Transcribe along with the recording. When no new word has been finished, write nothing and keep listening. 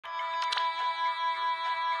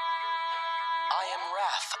I am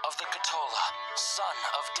Wrath of the Katola, son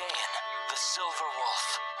of Dain, the Silver Wolf.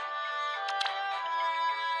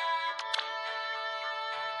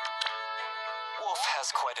 Wolf has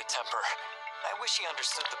quite a temper. I wish he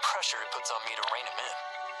understood the pressure it puts on me to rein him in.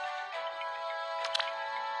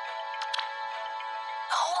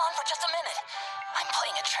 Hold on for just a minute. I'm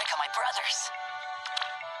playing a trick on my brothers.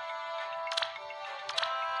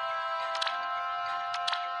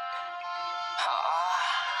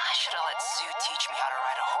 I should have let Sue teach me how to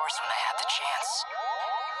ride a horse when I had the chance.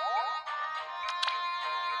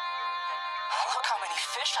 Look how many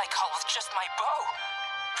fish I caught with just my bow.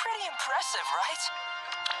 Pretty impressive, right?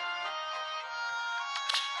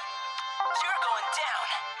 You're going down.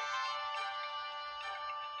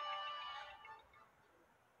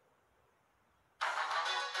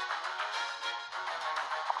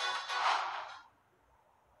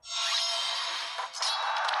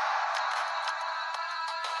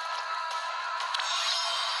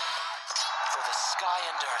 For the sky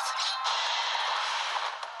and earth.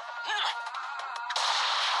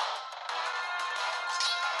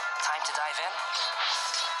 Time to dive in?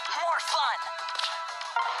 More fun!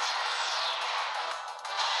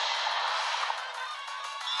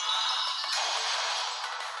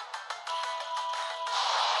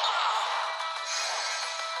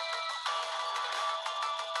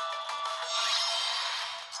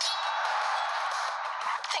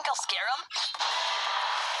 Think I'll scare him?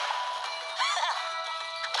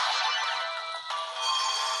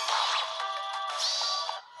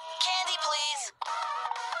 Candy, please.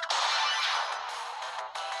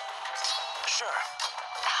 Sure.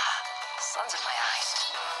 Sun's in my eyes.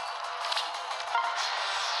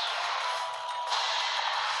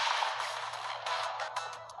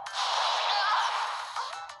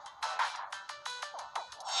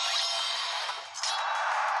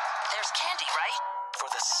 There's candy, right? For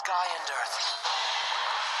the sky and earth.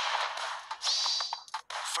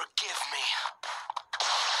 Forgive me.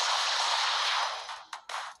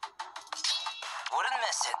 Wouldn't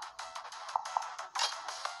miss it.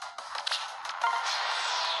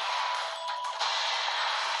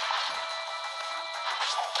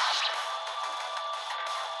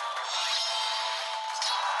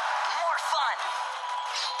 More fun.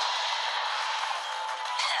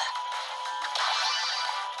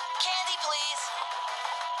 Candy, please.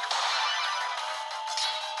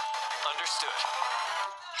 Understood.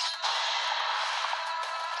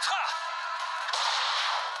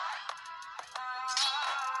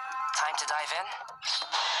 Time to dive in?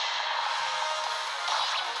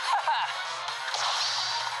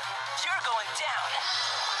 You're going down.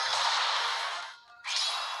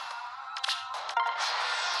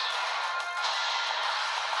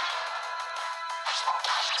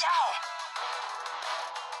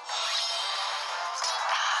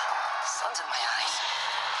 Ow! Sun's in my eyes.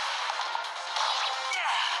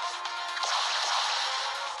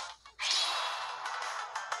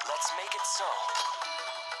 Let's make it so.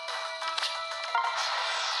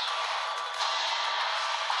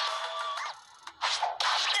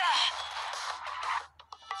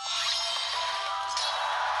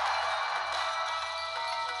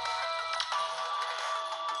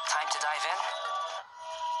 Time to dive in?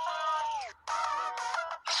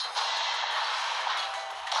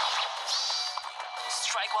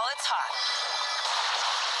 Strike while it's hot.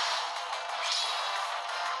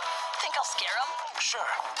 Think I'll scare him?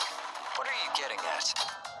 Sure. What are you getting at?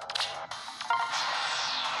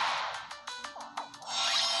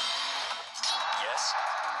 Yes?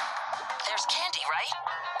 There's candy, right?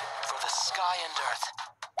 For the sky and earth.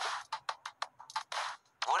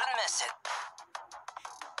 Wouldn't miss it.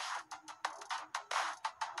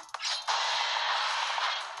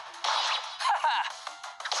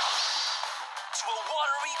 To a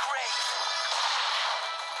watery grave.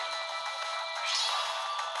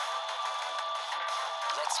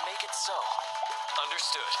 Let's make it so.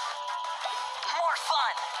 Understood. More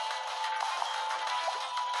fun.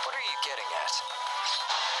 What are you getting at?